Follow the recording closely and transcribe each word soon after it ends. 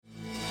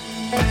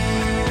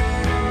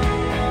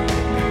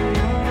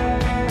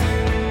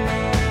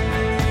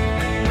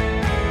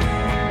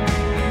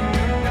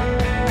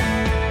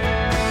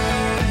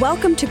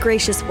Welcome to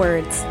Gracious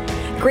Words.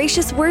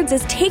 Gracious Words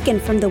is taken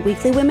from the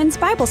weekly women's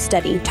Bible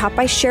study taught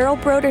by Cheryl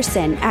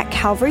Broderson at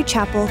Calvary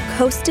Chapel,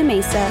 Costa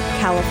Mesa,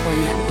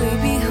 California. We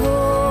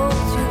behold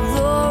your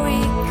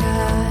glory,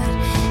 God,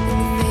 in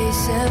the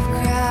face of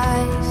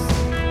Christ.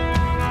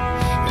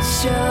 It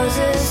shows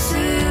us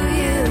who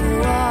you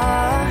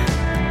are,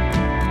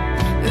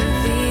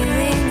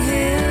 revealing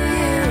who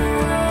you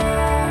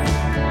are.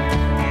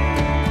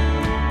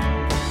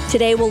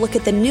 Today we'll look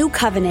at the New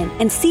Covenant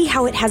and see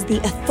how it has the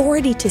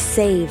authority to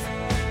save.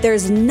 There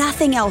is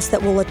nothing else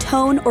that will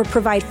atone or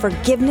provide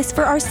forgiveness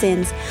for our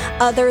sins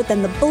other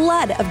than the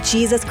blood of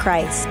Jesus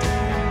Christ.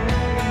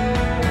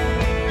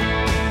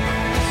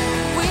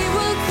 We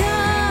will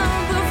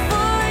come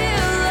before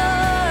you,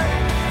 Lord,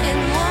 and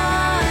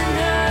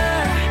wonder.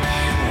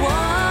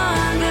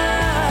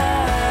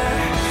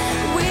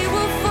 We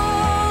will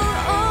fall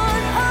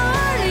on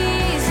our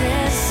knees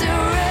and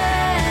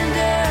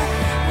surrender.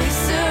 We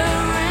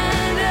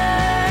surrender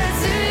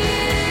to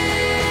you.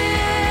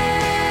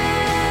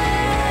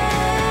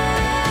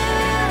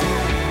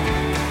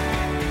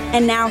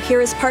 And now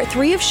here is part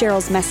 3 of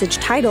Cheryl's message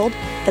titled,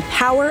 The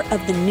Power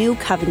of the New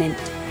Covenant.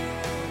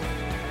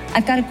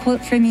 I've got a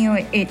quote from you.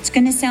 It's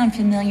going to sound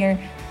familiar,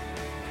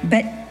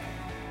 but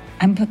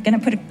I'm going to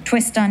put a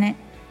twist on it.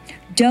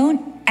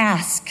 Don't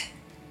ask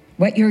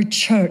what your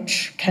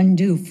church can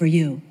do for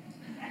you,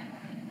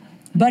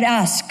 but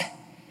ask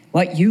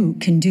what you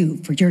can do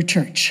for your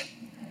church.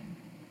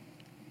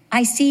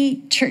 I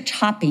see church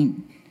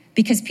hopping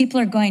because people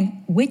are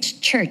going, which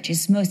church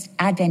is most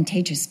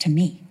advantageous to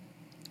me?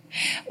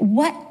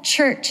 What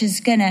church is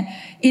going to,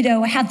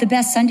 have the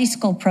best Sunday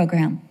school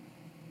program?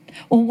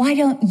 Well, why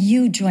don't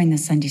you join the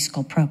Sunday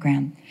school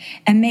program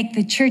and make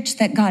the church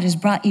that God has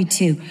brought you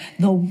to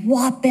the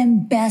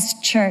whopping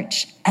best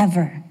church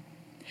ever?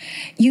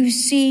 You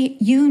see,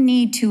 you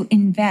need to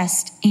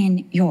invest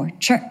in your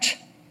church.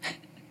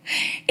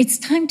 It's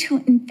time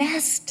to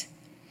invest,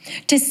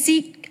 to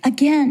seek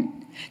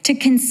again, to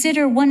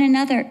consider one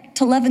another,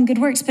 to love and good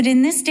works. But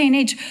in this day and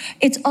age,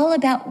 it's all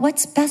about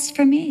what's best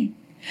for me.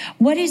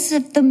 What is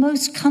of the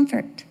most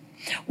comfort?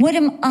 What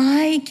am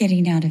I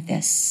getting out of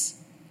this?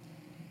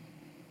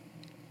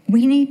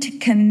 We need to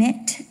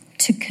commit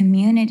to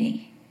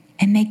community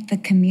and make the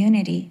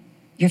community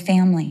your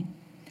family.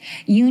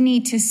 You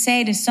need to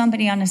say to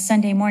somebody on a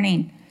Sunday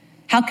morning,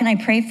 how can I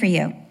pray for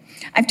you?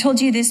 I've told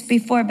you this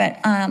before, but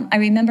I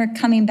remember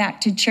coming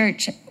back to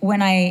church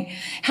when I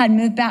had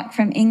moved back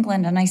from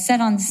England, and I sat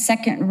on the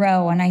second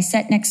row, and I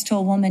sat next to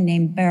a woman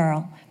named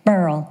Burl.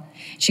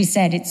 She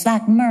said, it's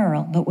like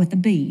Merle, but with a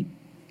B.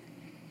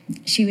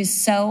 She was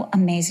so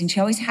amazing. She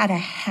always had a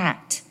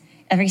hat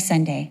every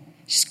Sunday.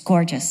 She's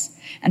gorgeous.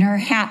 And her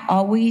hat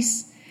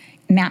always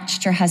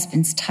matched her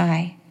husband's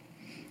tie.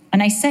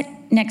 And I sat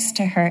next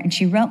to her, and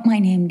she wrote my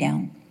name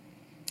down.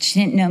 She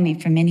didn't know me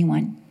from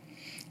anyone.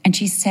 And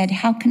she said,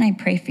 how can I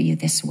pray for you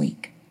this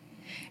week?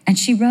 And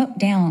she wrote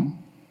down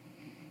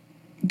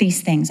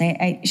these things.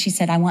 She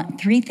said, I want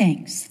 3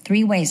 things,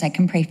 3 ways I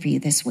can pray for you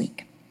this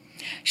week.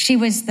 She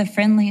was the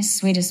friendliest,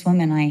 sweetest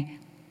woman I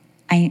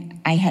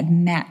had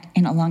met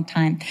in a long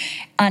time.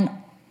 And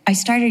I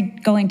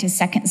started going to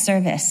second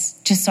service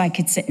just so I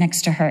could sit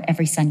next to her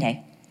every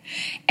Sunday.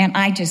 And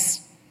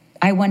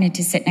I wanted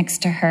to sit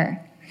next to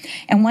her.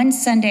 And one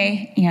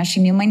Sunday,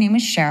 she knew my name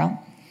was Cheryl.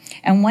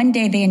 And one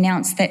day they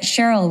announced that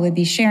Cheryl would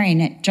be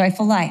sharing at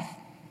Joyful Life.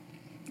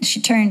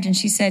 She turned and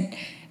she said,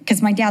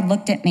 because my dad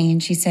looked at me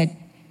and she said,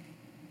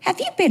 have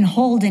you been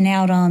holding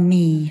out on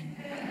me?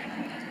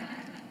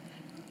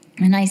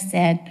 And I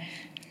said,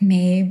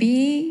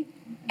 maybe.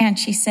 And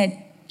she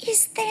said,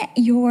 is that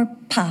your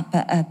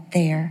papa up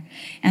there?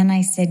 And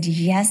I said,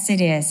 yes,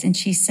 it is. And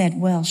she said,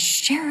 well,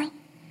 Cheryl,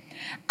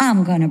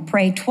 I'm going to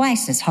pray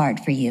twice as hard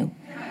for you.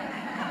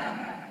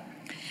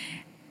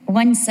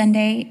 One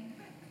Sunday,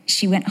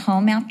 she went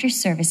home after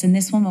service, and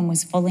this woman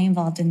was fully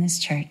involved in this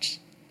church.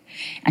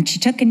 And she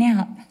took a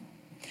nap,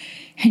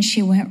 and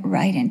she went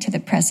right into the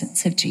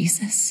presence of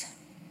Jesus.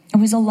 It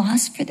was a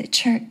loss for the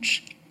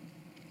church.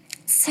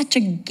 Such a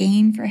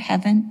gain for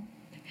heaven.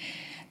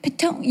 But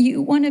don't you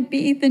want to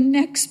be the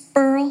next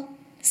Burl?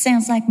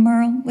 Sounds like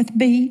Merle with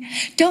B.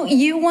 Don't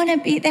you want to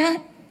be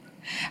that?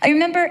 I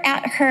remember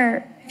at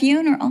her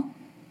funeral,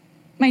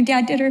 my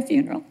dad did her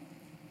funeral.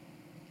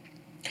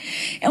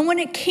 And when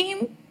it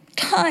came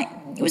time,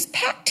 it was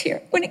packed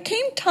here. When it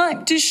came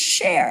time to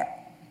share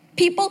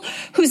people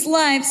whose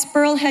lives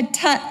Burl had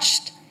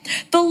touched,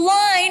 the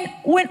line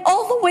went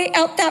all the way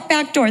out that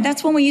back door.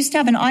 That's when we used to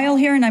have an aisle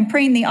here, and I'm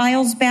praying the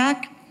aisles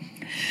back.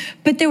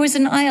 But there was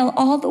an aisle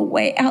all the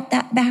way out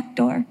that back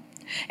door.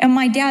 And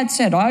my dad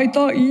said, I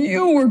thought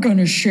you were going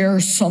to share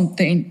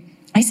something.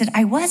 I said,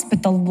 I was,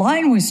 but the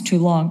line was too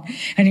long.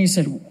 And he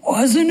said,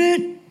 wasn't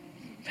it?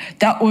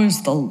 That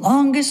was the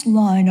longest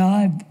line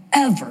I've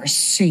ever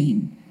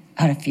seen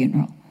at a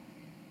funeral.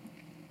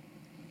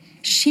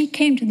 She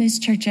came to this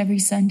church every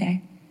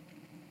Sunday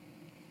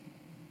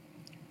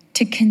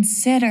to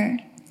consider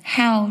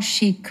how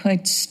she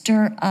could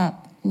stir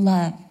up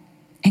love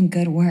and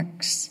good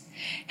works.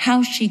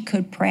 how she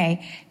could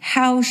pray,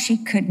 how she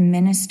could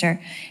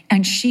minister.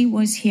 And she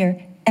was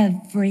here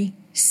every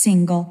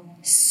single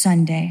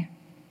Sunday.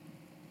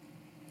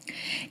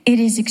 It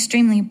is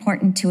extremely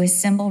important to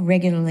assemble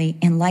regularly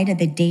in light of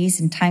the days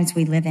and times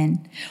we live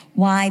in.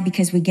 Why?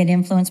 Because we get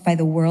influenced by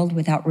the world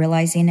without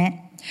realizing it.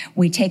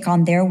 We take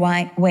on their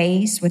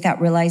ways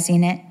without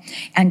realizing it.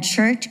 And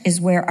church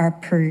is where our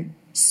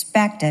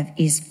perspective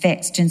is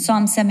fixed. In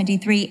Psalm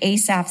 73,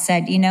 Asaph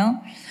said,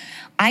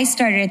 I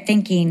started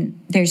thinking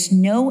there's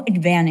no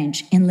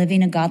advantage in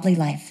living a godly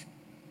life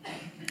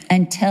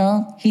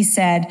until he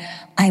said,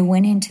 I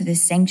went into the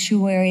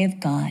sanctuary of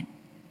God.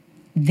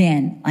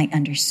 Then I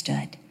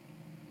understood.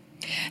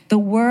 The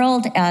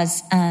world,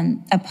 as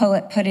a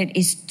poet put it,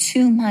 is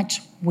too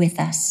much with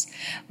us,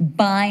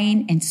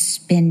 buying and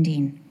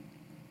spending.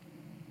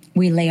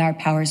 We lay our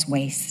powers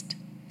waste.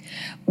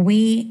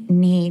 We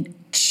need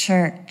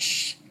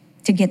church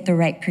to get the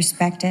right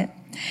perspective.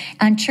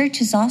 And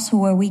church is also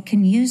where we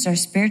can use our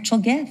spiritual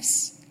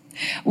gifts.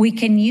 We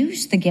can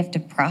use the gift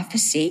of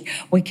prophecy.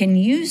 We can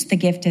use the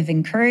gift of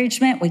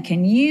encouragement. We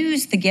can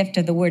use the gift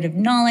of the word of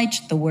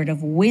knowledge, the word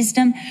of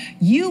wisdom.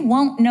 You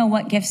won't know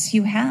what gifts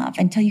you have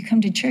until you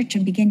come to church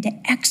and begin to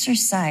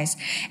exercise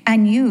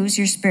and use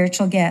your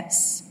spiritual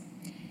gifts.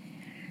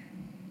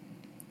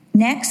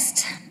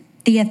 Next,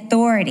 the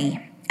authority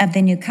of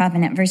the new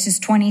covenant, verses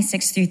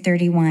 26 through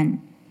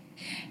 31.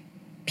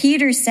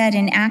 Peter said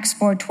in Acts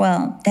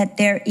 4:12 that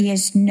there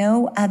is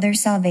no other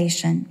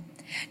salvation,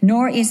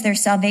 nor is there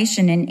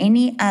salvation in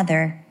any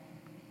other,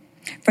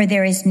 for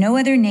there is no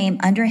other name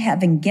under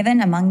heaven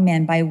given among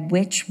men by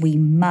which we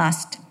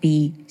must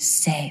be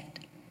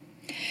saved.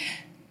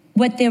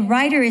 What the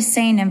writer is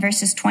saying in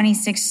verses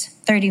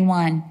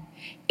 26-31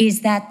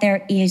 is that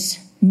there is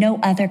no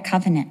other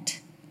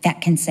covenant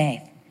that can save.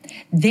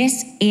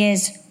 This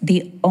is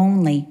the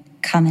only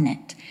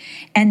covenant.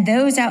 And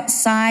those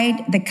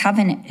outside the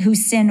covenant who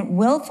sin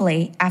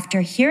willfully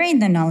after hearing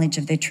the knowledge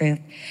of the truth,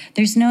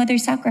 there's no other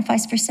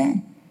sacrifice for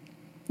sin.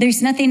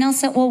 There's nothing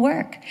else that will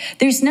work.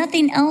 There's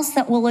nothing else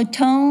that will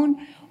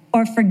atone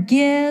or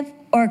forgive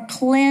or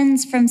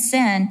cleanse from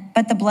sin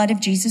but the blood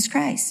of Jesus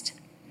Christ.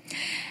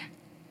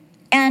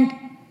 And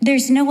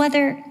there's no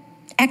other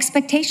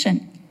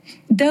expectation.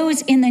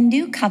 Those in the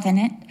new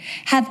covenant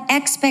have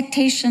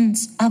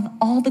expectations of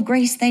all the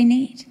grace they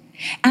need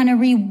and a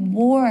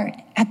reward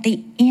at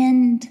the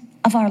end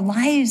of our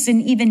lives,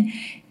 and even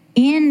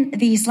in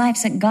these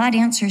lives that God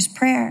answers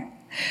prayer.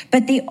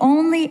 But the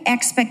only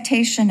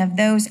expectation of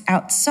those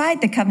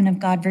outside the covenant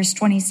of God, verse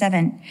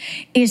 27,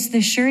 is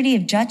the surety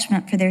of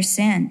judgment for their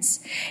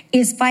sins,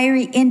 is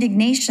fiery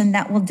indignation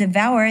that will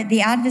devour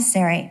the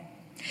adversary.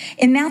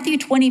 In Matthew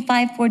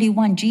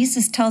 25:41,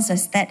 Jesus tells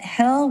us that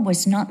hell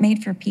was not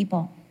made for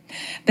people,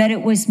 but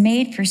it was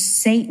made for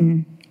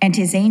Satan and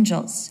his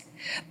angels.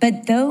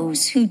 But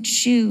those who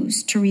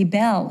choose to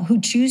rebel, who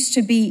choose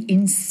to be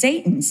in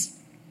Satan's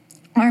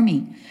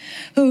army,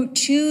 who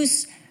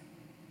choose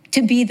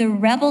to be the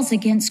rebels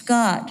against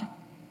God,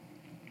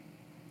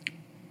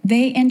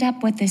 they end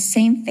up with the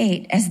same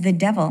fate as the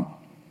devil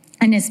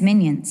and his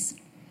minions.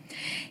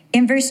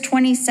 In verse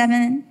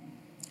 27,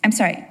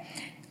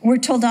 we're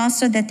told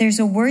also that there's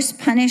a worse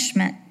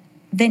punishment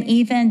than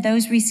even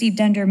those received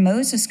under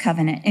Moses'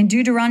 covenant. In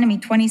Deuteronomy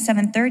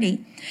 27:30,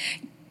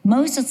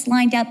 Moses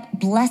lined up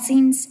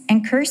blessings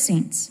and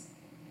cursings.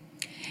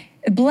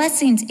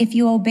 Blessings if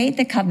you obeyed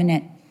the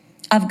covenant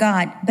of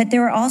God, but there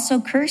were also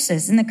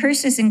curses. And the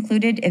curses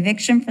included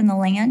eviction from the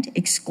land,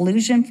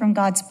 exclusion from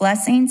God's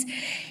blessings,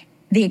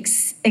 the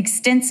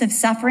extensive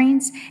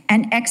sufferings,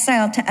 and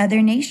exile to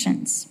other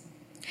nations.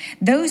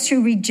 Those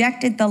who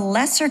rejected the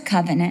lesser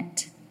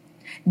covenant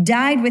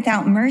died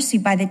without mercy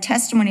by the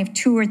testimony of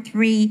 2 or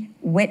 3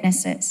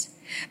 witnesses.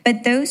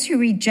 But those who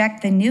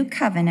reject the new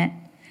covenant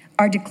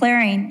are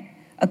declaring,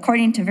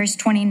 according to verse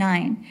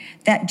 29,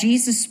 that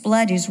Jesus'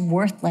 blood is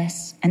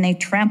worthless and they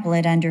trample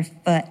it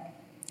underfoot.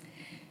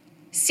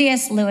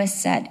 C.S. Lewis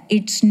said,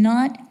 it's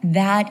not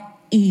that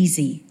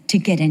easy to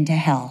get into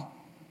hell.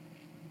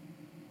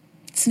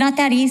 It's not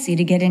that easy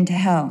to get into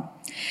hell.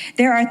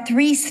 There are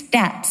 3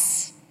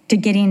 steps to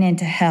getting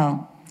into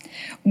hell.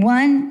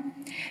 1,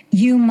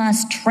 you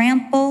must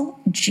trample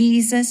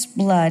Jesus'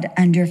 blood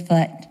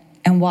underfoot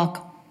and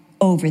walk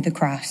over the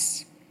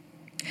cross.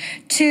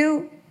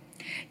 2,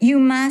 you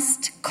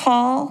must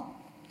call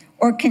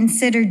or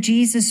consider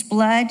Jesus'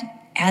 blood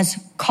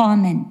as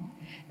common,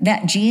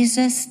 that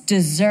Jesus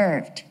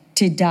deserved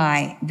to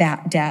die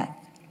that death.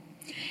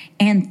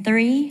 And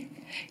 3,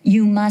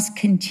 you must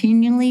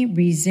continually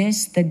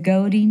resist the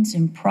goadings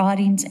and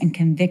proddings and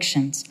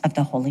convictions of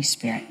the Holy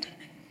Spirit.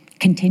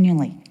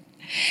 Continually.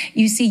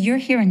 You see, you're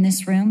here in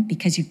this room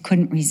because you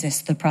couldn't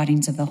resist the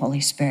proddings of the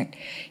Holy Spirit.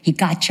 He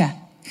got you.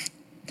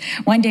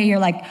 One day you're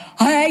like,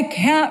 I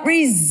can't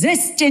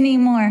resist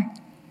anymore.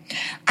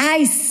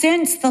 I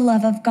sense the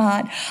love of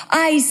God.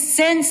 I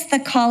sense the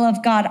call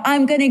of God.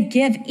 I'm going to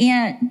give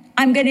in.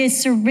 I'm going to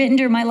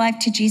surrender my life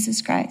to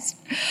Jesus Christ.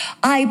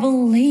 I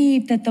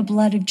believe that the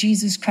blood of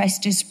Jesus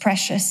Christ is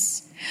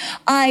precious.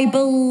 I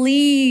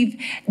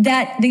believe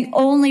that the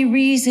only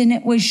reason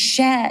it was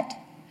shed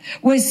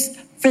was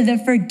for the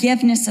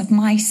forgiveness of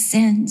my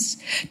sins,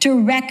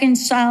 to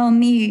reconcile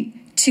me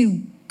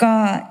to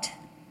God.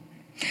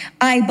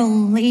 I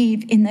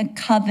believe in the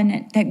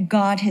covenant that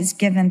God has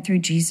given through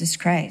Jesus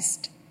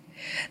Christ.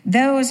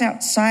 Those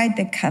outside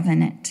the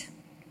covenant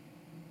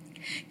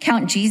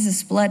count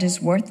Jesus' blood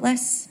as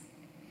worthless,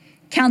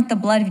 count the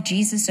blood of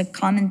Jesus a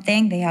common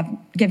thing. They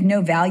give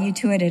no value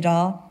to it at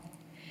all.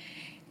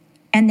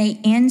 And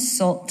they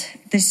insult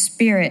the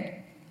Spirit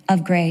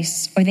of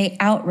grace, or they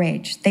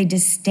outrage, they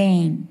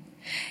disdain.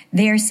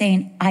 They're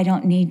saying, I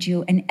don't need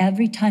you. And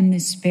every time the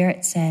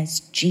Spirit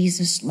says,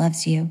 Jesus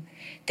loves you,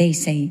 they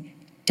say,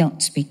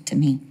 don't speak to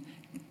me.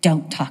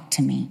 Don't talk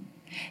to me.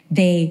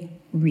 They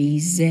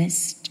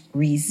resist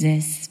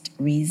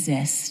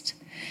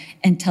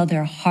until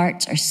their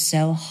hearts are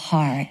so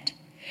hard.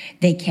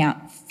 They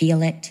can't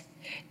feel it.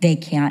 They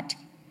can't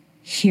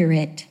hear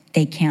it.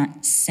 They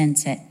can't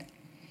sense it.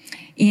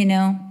 You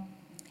know,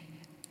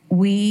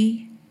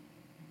 we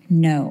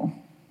know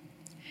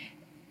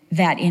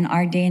that in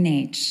our day and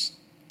age,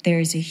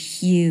 there's a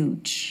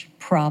huge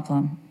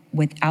problem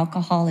with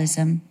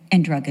alcoholism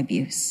and drug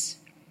abuse.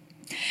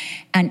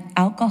 And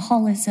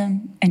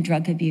alcoholism and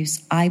drug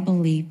abuse, I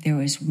believe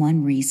there is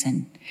one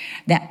reason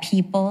that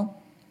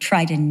people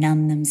try to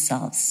numb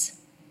themselves.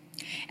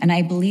 And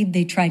I believe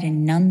they try to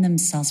numb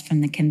themselves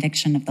from the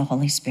conviction of the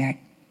Holy Spirit.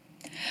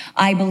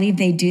 I believe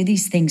they do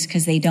these things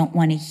because they don't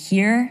want to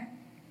hear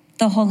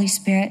the Holy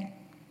Spirit,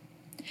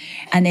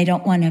 and they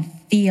don't want to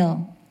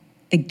feel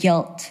the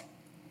guilt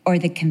or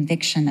the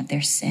conviction of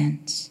their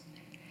sins.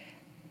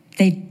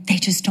 They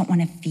just don't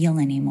want to feel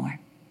anymore.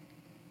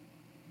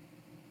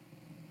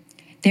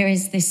 There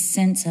is this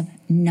sense of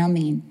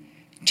numbing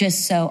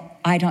just so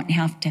I don't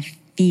have to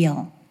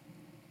feel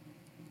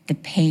the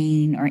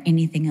pain or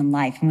anything in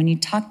life. And when you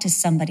talk to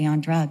somebody on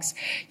drugs,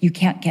 you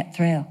can't get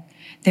through.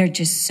 They're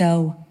just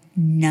so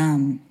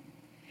numb.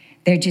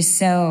 They're just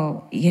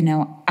so,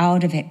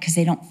 out of it because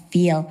they don't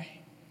feel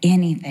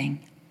anything.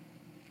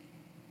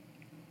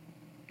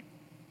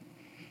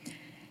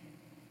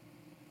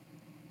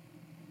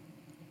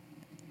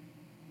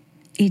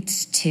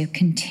 It's to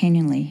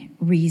continually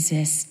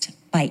resist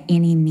by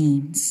any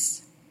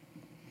means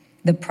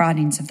the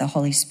proddings of the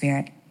Holy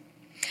Spirit.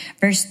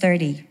 Verse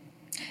 30,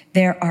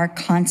 there are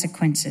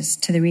consequences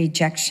to the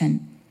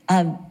rejection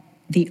of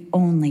the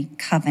only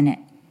covenant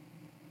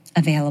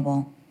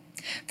available.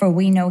 For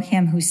we know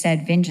him who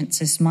said,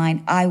 vengeance is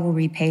mine, I will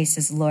repay,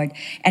 says the Lord.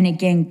 And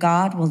again,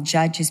 God will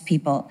judge his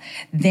people.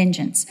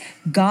 Vengeance.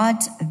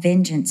 God's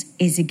vengeance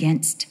is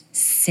against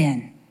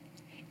sin.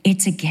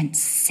 It's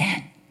against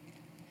sin.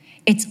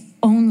 It's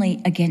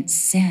only against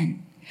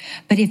sin.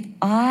 But if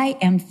I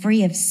am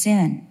free of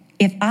sin,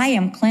 if I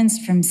am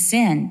cleansed from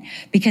sin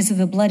because of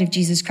the blood of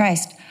Jesus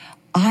Christ,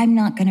 I'm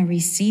not going to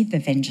receive the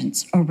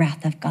vengeance or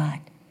wrath of God.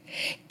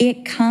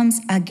 It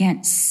comes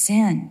against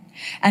sin.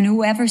 And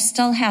whoever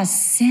still has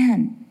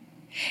sin,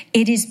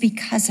 it is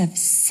because of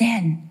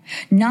sin,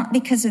 not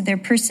because of their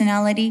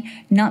personality,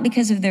 not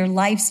because of their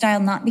lifestyle,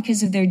 not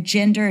because of their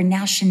gender or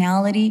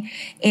nationality.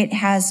 It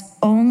has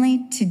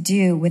only to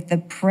do with the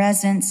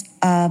presence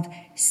of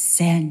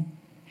sin.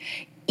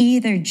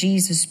 Either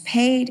Jesus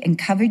paid and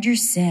covered your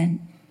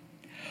sin,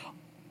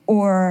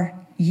 or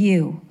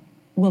you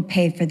will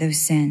pay for those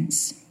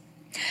sins.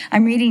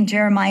 I'm reading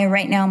Jeremiah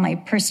right now, my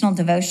personal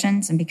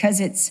devotions, and because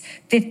it's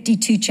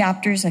 52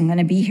 chapters, I'm going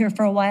to be here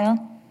for a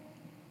while.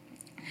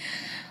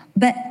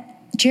 But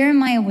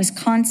Jeremiah was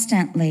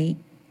constantly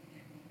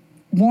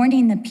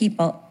warning the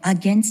people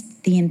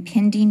against the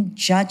impending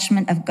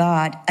judgment of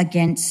God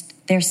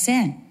against their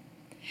sin.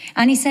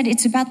 And he said,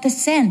 it's about the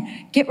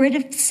sin. Get rid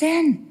of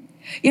sin.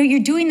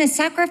 You're doing the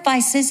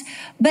sacrifices,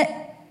 but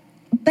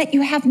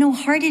you have no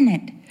heart in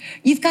it.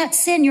 You've got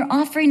sin. You're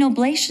offering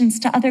oblations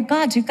to other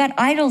gods. You've got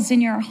idols in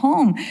your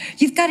home.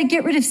 You've got to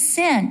get rid of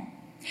sin.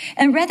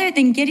 And rather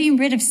than getting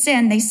rid of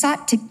sin, they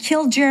sought to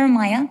kill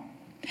Jeremiah.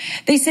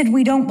 They said,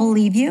 we don't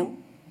believe you.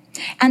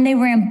 And they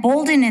were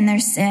emboldened in their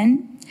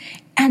sin.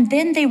 And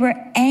then they were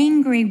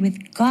angry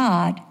with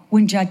God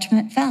when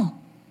judgment fell.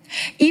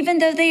 Even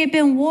though they had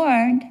been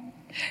warned,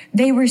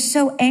 they were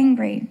so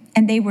angry,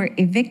 and they were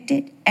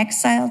evicted,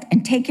 exiled,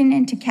 and taken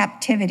into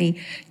captivity,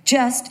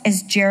 just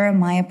as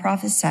Jeremiah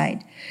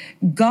prophesied.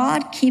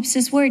 God keeps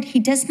his word.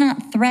 He does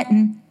not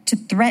threaten to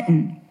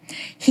threaten.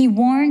 He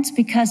warns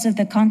because of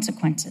the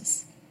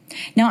consequences.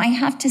 Now, I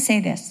have to say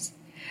this.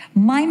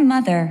 My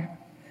mother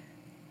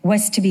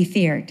was to be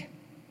feared.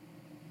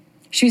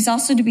 She was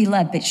also to be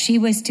loved, but she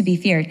was to be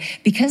feared.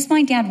 Because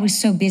my dad was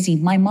so busy,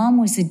 my mom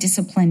was a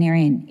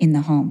disciplinarian in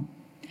the home.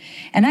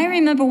 And I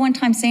remember one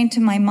time saying to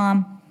my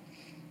mom,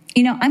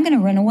 I'm going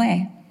to run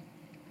away.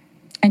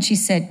 And she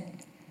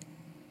said,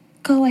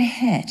 go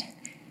ahead.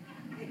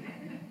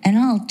 And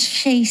I'll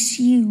chase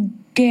you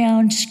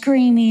down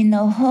screaming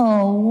the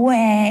whole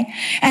way.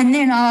 And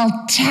then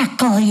I'll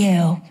tackle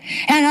you.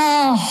 And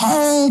I'll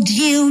hold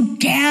you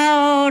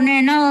down.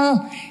 And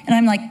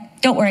I'm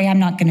like, don't worry, I'm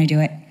not going to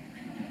do it.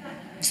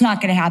 It's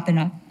not going to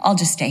happen. I'll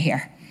just stay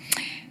here.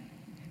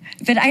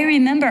 But I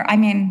remember, I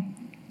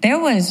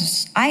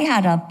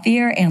had a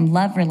fear and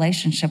love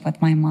relationship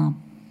with my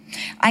mom.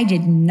 I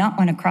did not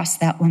want to cross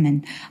that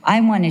woman.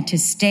 I wanted to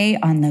stay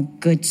on the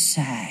good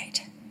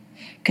side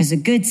because the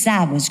good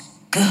side was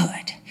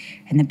good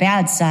and the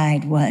bad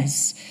side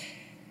was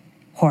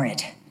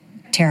horrid,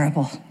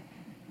 terrible,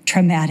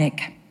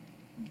 traumatic.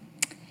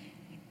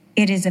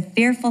 It is a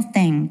fearful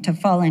thing to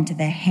fall into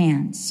the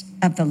hands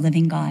of the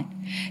living God.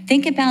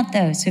 Think about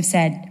those who've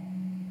said,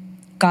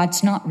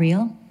 God's not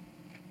real.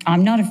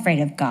 I'm not afraid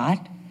of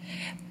God.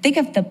 Think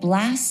of the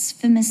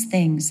blasphemous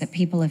things that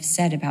people have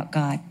said about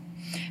God.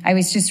 I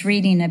was just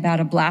reading about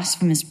a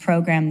blasphemous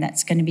program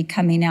that's going to be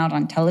coming out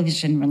on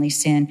television really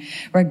soon,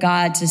 where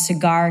God's a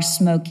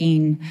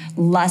cigar-smoking,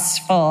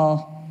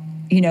 lustful,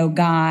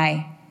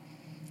 guy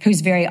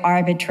who's very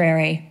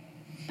arbitrary.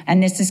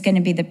 And this is going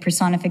to be the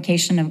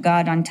personification of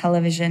God on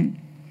television.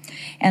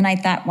 And I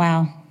thought,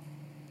 wow,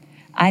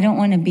 I don't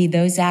want to be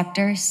those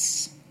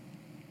actors.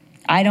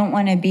 I don't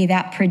want to be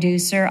that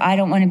producer. I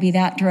don't want to be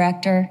that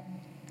director.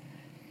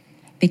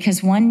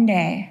 Because one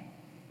day,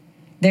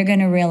 they're going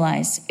to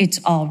realize it's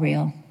all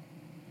real.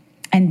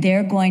 And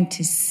they're going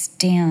to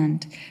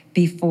stand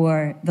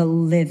before the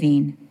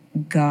living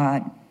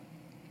God.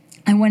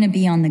 I want to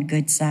be on the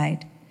good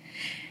side.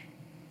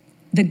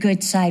 The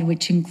good side,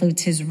 which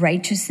includes his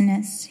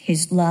righteousness,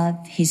 his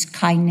love, his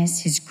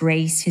kindness, his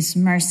grace, his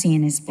mercy,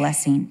 and his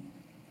blessing.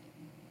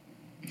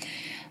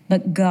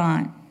 But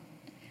God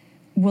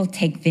will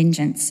take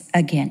vengeance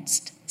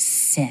against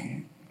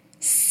sin.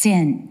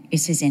 Sin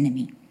is his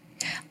enemy.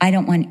 I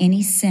don't want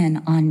any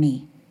sin on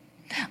me.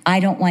 I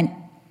don't want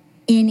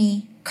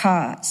any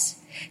cause.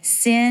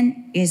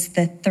 Sin is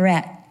the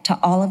threat to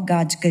all of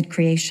God's good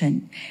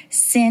creation.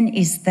 Sin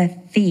is the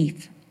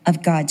thief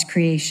of God's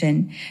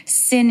creation.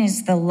 Sin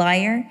is the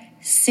liar.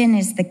 Sin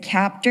is the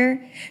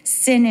captor.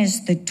 Sin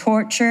is the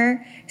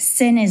torturer.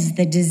 Sin is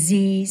the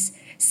disease.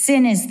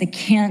 Sin is the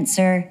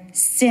cancer.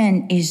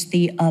 Sin is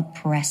the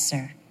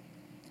oppressor.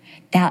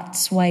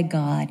 That's why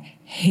God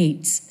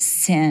hates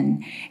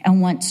sin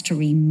and wants to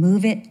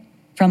remove it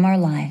from our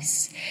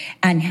lives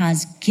and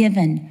has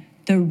given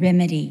the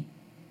remedy,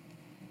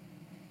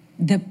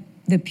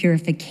 the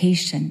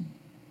purification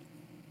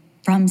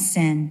from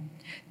sin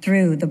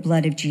through the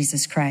blood of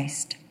Jesus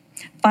Christ.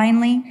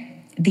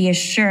 Finally, the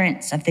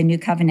assurance of the new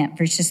covenant,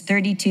 verses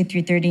 32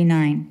 through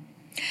 39.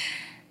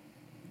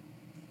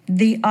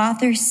 The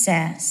author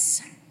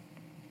says,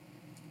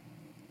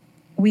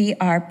 we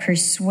are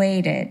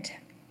persuaded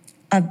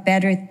of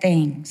better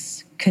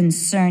things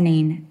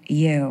concerning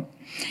you.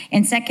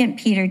 In 2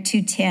 Peter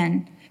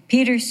 2:10,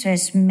 Peter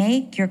says,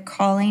 make your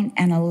calling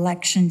and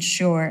election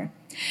sure.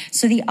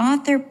 So the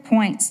author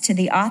points to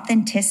the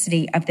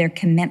authenticity of their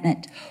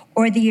commitment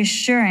or the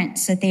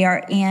assurance that they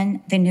are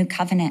in the new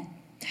covenant.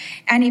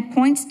 And he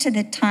points to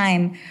the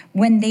time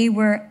when they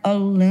were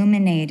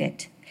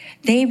illuminated.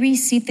 They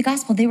received the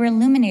gospel. They were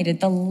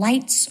illuminated. The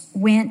lights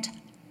went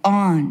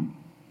on.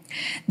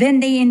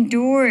 Then they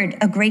endured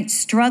a great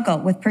struggle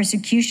with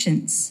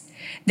persecutions.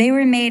 They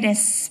were made a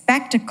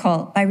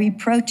spectacle by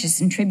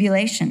reproaches and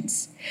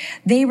tribulations.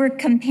 They were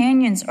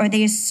companions, or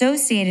they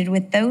associated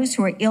with those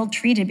who were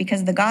ill-treated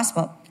because of the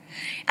gospel.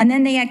 And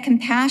then they had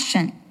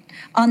compassion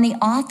on the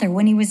author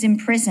when he was in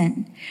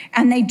prison.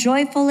 And they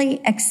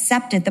joyfully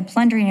accepted the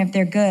plundering of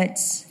their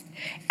goods.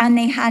 And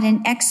they had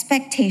an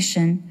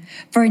expectation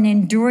for an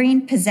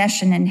enduring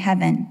possession in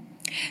heaven.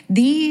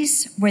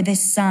 These were the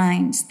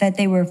signs that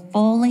they were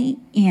fully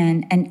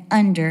in and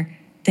under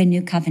the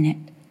new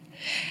covenant.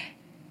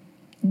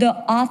 The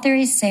author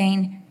is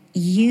saying,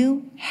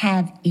 you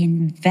have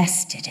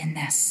invested in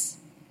this.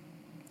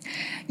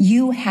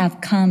 You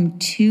have come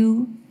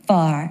too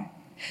far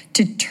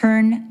to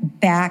turn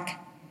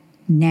back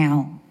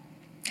now.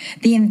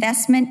 The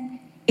investment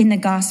in the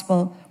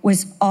gospel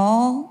was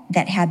all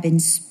that had been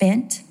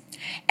spent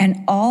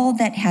and all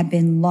that had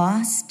been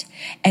lost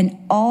and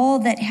all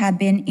that had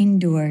been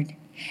endured.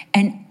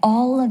 And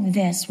all of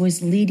this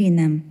was leading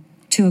them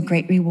to a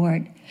great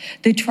reward.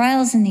 The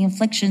trials and the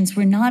afflictions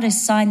were not a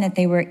sign that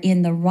they were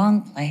in the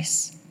wrong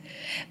place,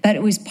 but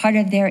it was part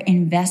of their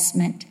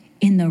investment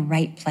in the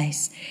right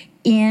place,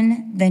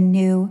 in the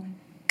new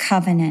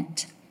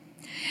covenant.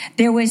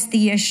 There was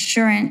the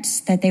assurance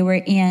that they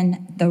were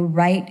in the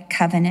right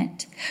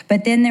covenant,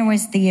 but then there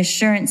was the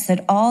assurance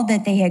that all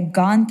that they had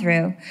gone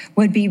through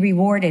would be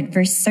rewarded.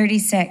 Verse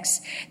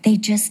 36, they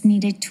just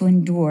needed to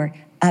endure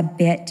a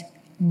bit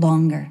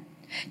longer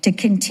to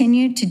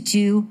continue to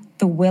do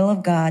the will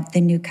of God,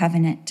 the new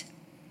covenant,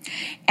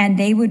 and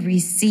they would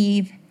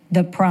receive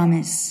the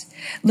promise.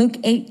 Luke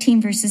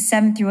 18, verses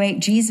 7 through 8,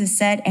 Jesus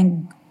said,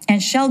 and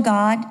shall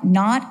God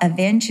not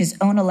avenge his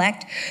own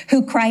elect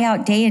who cry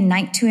out day and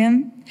night to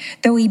him?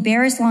 Though he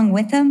bears long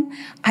with them,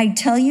 I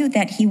tell you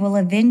that he will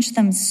avenge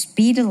them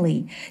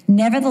speedily.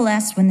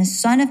 Nevertheless, when the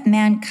Son of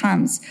Man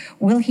comes,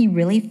 will he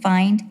really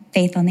find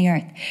faith on the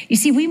earth? You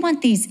see, we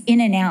want these in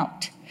and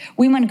out.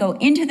 We want to go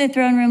into the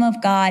throne room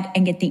of God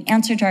and get the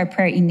answer to our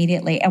prayer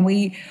immediately. And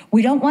we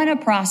don't want a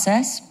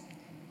process.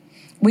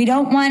 We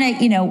don't want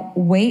to,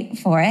 wait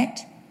for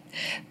it,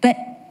 but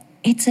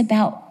it's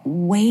about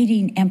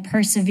waiting and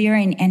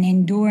persevering and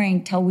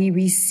enduring till we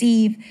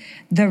receive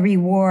the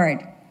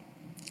reward.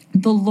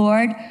 The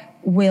Lord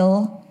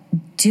will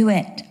do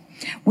it.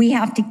 We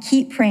have to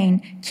keep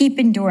praying, keep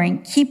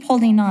enduring, keep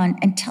holding on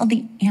until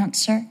the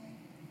answer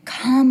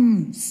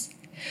comes.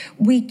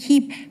 We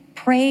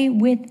pray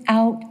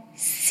without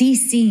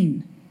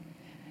ceasing.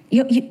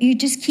 You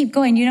just keep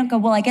going. You don't go,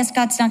 well, I guess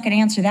God's not going to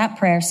answer that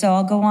prayer, so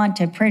I'll go on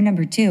to prayer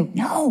number 2.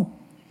 No.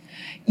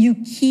 You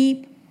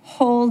keep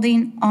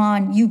holding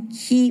on. You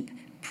keep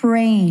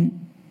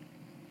praying.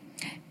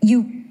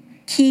 You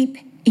keep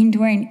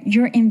enduring.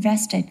 You're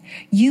invested.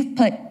 You've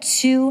put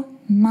too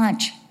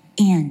much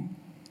in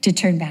to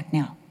turn back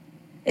now.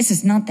 This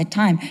is not the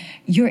time.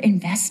 You're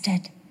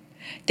invested.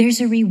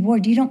 There's a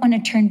reward. You don't want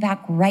to turn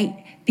back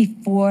right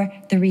before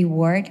the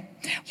reward.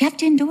 You have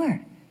to endure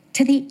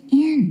to the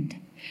end.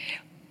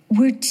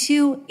 We're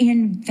too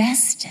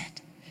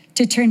invested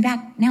to turn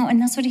back now.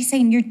 And that's what he's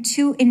saying. You're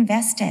too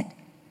invested.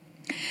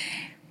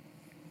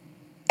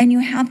 And you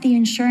have the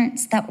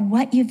insurance that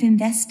what you've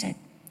invested,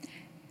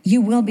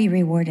 you will be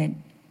rewarded.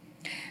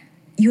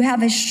 You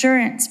have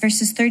assurance,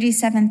 verses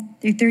 37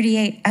 through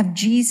 38, of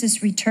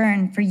Jesus'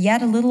 return. For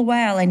yet a little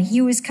while, and he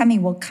who is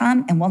coming will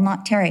come and will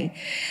not tarry.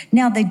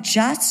 Now the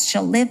just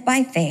shall live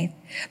by faith.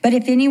 But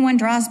if anyone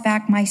draws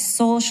back, my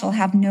soul shall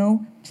have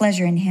no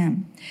pleasure in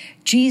him.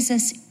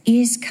 Jesus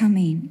is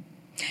coming,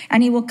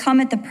 and he will come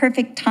at the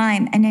perfect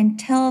time. And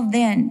until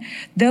then,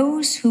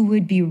 those who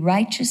would be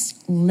righteous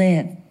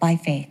live by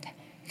faith.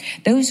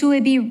 Those who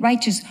would be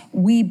righteous,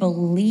 we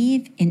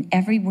believe in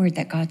every word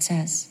that God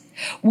says.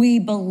 We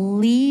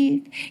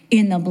believe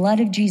in the blood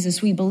of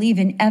Jesus. We believe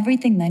in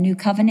everything the new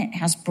covenant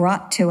has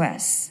brought to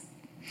us.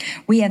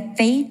 We have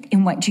faith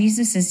in what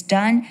Jesus has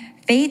done,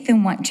 faith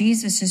in what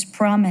Jesus has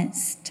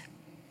promised.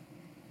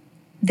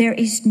 There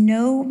is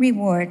no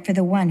reward for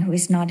the one who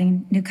is not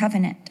in new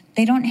covenant.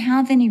 They don't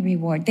have any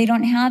reward. They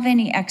don't have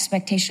any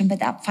expectation but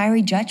that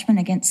fiery judgment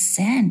against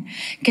sin,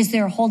 because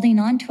they're holding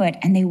on to it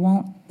and they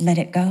won't let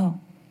it go.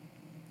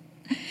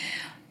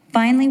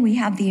 Finally, we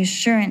have the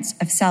assurance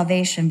of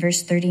salvation,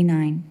 verse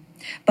 39.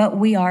 But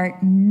we are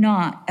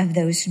not of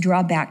those who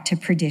draw back to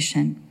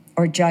perdition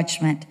or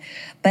judgment,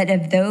 but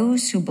of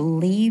those who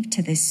believe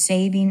to the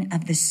saving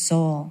of the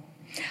soul.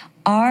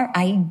 Our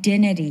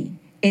identity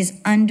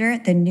is under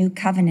the new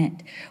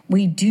covenant.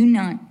 We do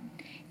not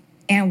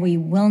and we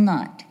will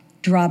not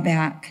draw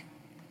back,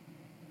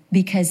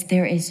 because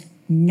there is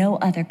no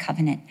other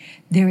covenant.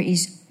 There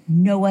is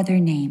no other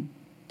name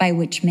by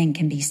which men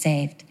can be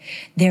saved.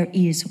 There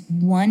is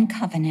one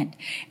covenant,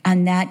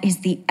 and that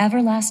is the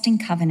everlasting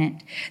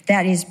covenant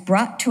that is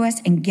brought to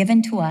us and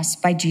given to us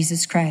by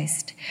Jesus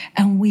Christ.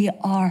 And we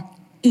are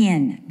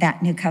in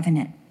that new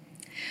covenant.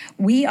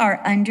 We are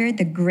under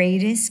the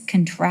greatest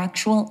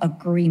contractual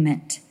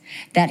agreement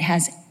that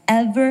has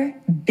ever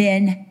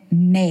been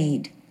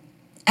made,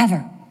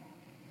 ever.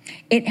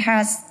 It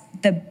has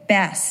the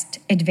best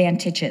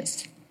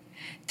advantages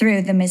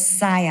through the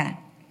Messiah.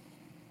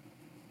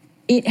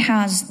 It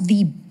has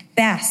the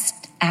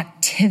best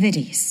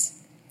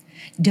activities,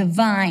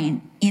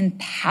 divine,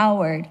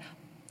 empowered,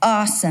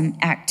 awesome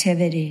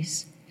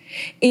activities.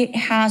 It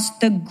has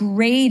the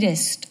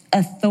greatest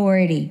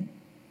authority,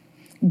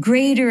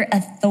 greater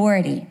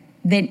authority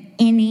than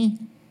any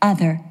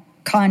other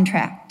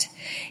contract.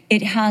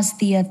 It has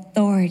the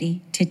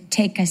authority to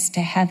take us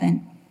to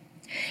heaven.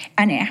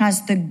 And it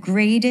has the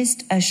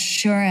greatest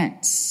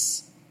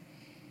assurance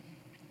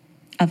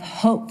of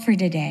hope for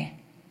today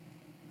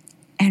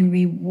and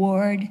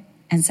reward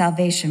and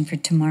salvation for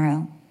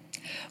tomorrow.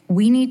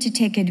 We need to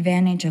take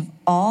advantage of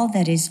all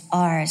that is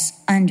ours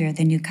under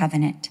the new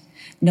covenant.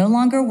 No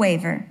longer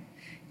waver,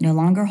 no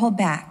longer hold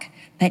back,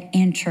 but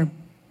enter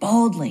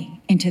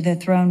boldly into the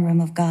throne room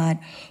of God.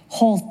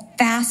 Hold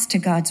fast to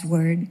God's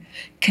word.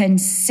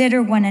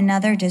 Consider one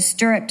another to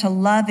stir up to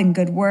love and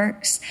good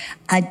works.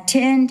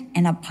 Attend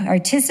and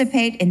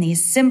participate in the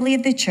assembly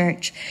of the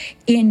church.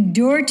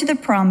 Endure to the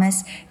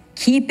promise.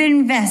 Keep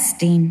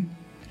investing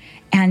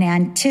and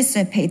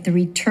anticipate the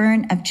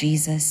return of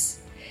Jesus.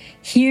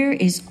 Here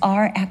is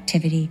our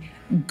activity.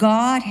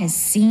 God has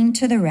seen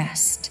to the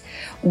rest.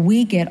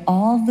 We get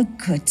all the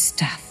good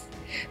stuff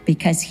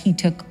because he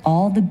took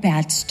all the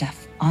bad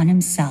stuff on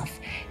himself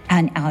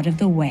and out of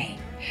the way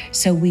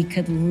so we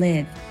could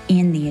live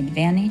in the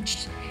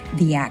advantage,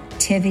 the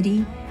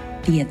activity,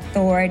 the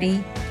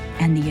authority,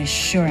 and the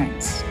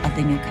assurance of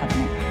the new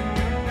covenant.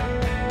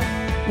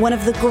 One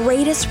of the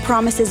greatest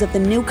promises of the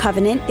new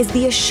covenant is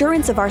the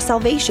assurance of our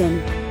salvation.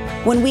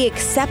 When we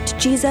accept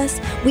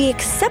Jesus, we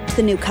accept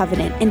the new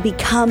covenant and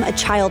become a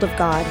child of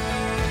God.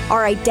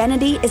 Our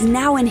identity is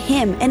now in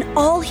him and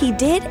all he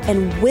did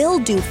and will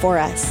do for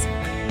us.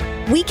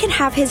 We can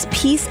have his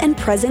peace and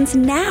presence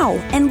now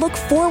and look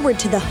forward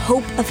to the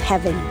hope of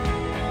heaven.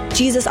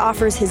 Jesus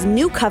offers his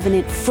new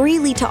covenant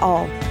freely to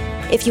all.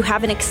 If you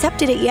haven't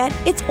accepted it yet,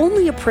 it's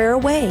only a prayer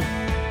away.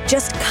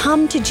 Just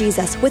come to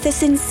Jesus with a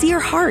sincere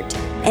heart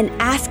and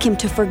ask Him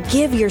to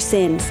forgive your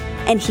sins,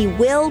 and He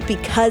will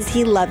because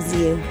He loves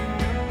you.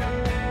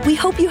 We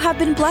hope you have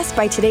been blessed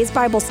by today's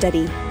Bible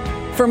study.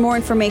 For more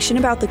information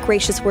about the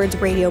Gracious Words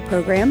radio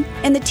program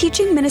and the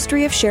teaching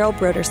ministry of Cheryl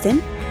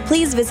Brodersen,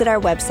 please visit our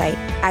website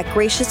at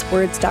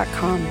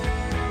graciouswords.com.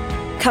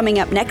 Coming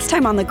up next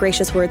time on the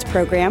Gracious Words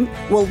program,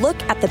 we'll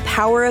look at the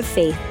power of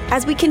faith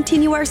as we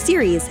continue our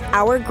series,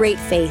 Our Great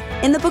Faith,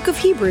 in the book of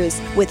Hebrews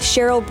with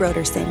Cheryl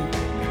Brodersen.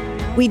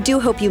 We do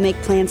hope you make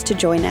plans to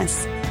join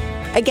us.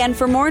 Again,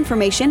 for more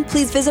information,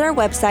 please visit our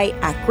website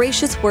at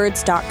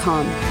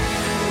graciouswords.com.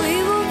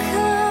 We will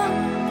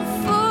come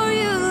before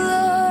you,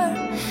 Lord,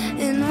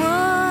 in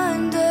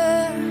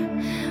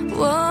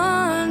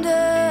wonder.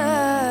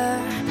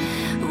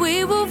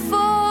 We will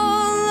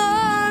fall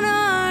on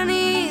our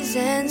knees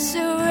and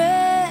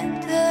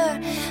surrender.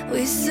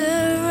 We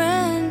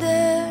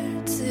surrender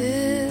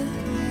to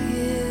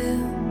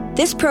you.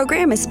 This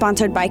program is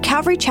sponsored by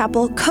Calvary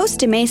Chapel,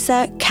 Costa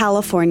Mesa,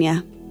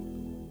 California.